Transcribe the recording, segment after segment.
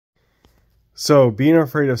So, being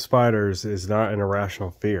afraid of spiders is not an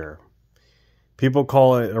irrational fear. People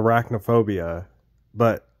call it arachnophobia,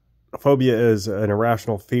 but a phobia is an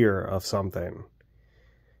irrational fear of something.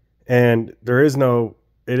 And it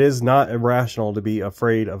is not irrational to be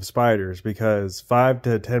afraid of spiders because 5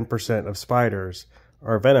 to 10% of spiders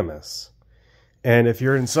are venomous. And if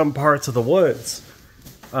you're in some parts of the woods,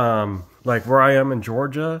 like where I am in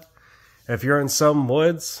Georgia, if you're in some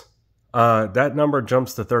woods, that number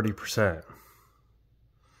jumps to 30%.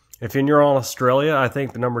 If you're in Australia, I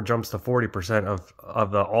think the number jumps to 40%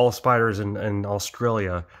 of all spiders in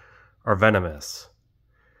Australia are venomous.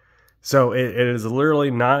 So it is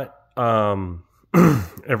literally not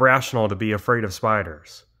irrational to be afraid of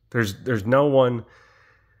spiders. There's no one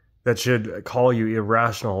that should call you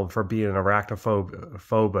irrational for being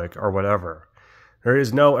arachnophobic or whatever. There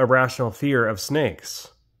is no irrational fear of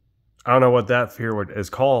snakes. I don't know what that fear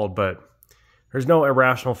is called, but there's no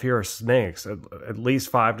irrational fear of snakes. At least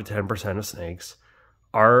 5 to 10% of snakes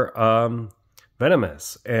are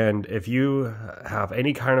venomous. And if you have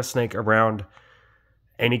any kind of snake around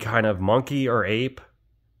any kind of monkey or ape,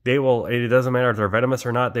 it doesn't matter if they're venomous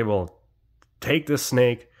or not, they will take this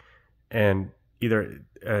snake and take it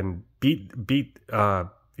and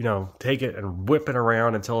whip it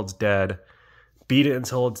around until it's dead, beat it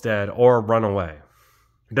until it's dead, or run away.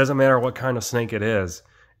 It doesn't matter what kind of snake it is.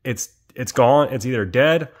 It's gone. It's either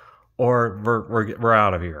dead or we're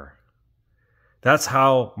out of here. That's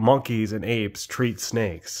how monkeys and apes treat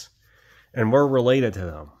snakes, and we're related to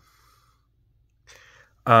them.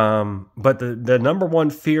 But the number one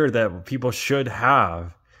fear that people should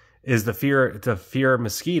have is the fear of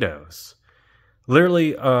mosquitoes.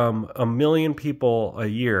 Literally, 1 million people a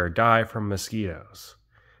year die from mosquitoes,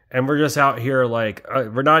 and we're just out here like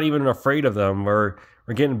we're not even afraid of them. We're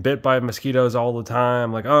getting bit by mosquitoes all the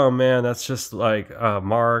time. Like, oh man, that's just like a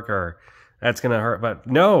mark, or that's gonna hurt. But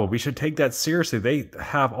no, we should take that seriously. They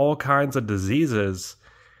have all kinds of diseases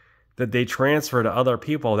that they transfer to other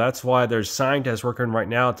people. That's why there's scientists working right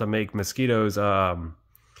now to make mosquitoes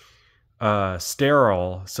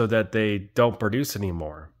sterile so that they don't produce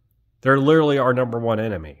anymore. They're literally our number one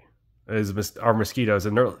enemy, are mosquitoes,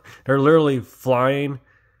 and they're literally flying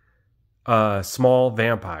small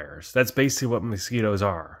vampires. That's basically what mosquitoes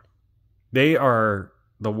are. They are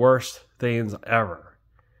the worst things ever.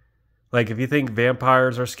 Like, if you think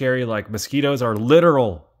vampires are scary, like, mosquitoes are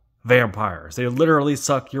literal vampires. They literally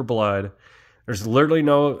suck your blood. There's literally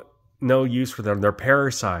no use for them. They're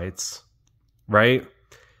parasites, right?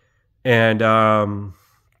 And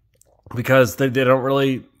because they don't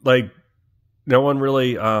really, like, no one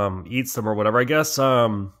really eats them or whatever. I guess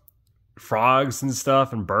frogs and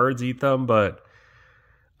stuff and birds eat them, but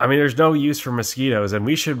I mean, there's no use for mosquitoes, and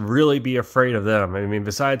we should really be afraid of them. I mean,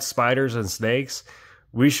 besides spiders and snakes,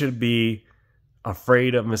 we should be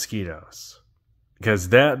afraid of mosquitoes, because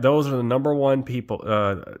those are the number one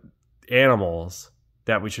animals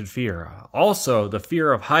that we should fear. Also, the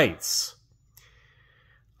fear of heights.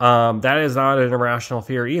 That is not an irrational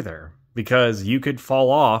fear either, because you could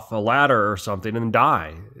fall off a ladder or something and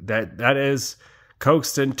die. That is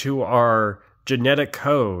coaxed into our genetic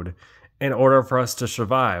code in order for us to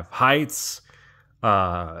survive. Heights,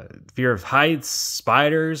 fear of heights,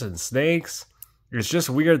 spiders, and snakes. It's just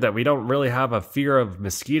weird that we don't really have a fear of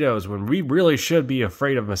mosquitoes when we really should be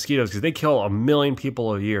afraid of mosquitoes, because they kill 1 million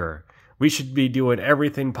people a year. We should be doing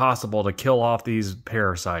everything possible to kill off these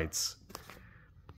parasites.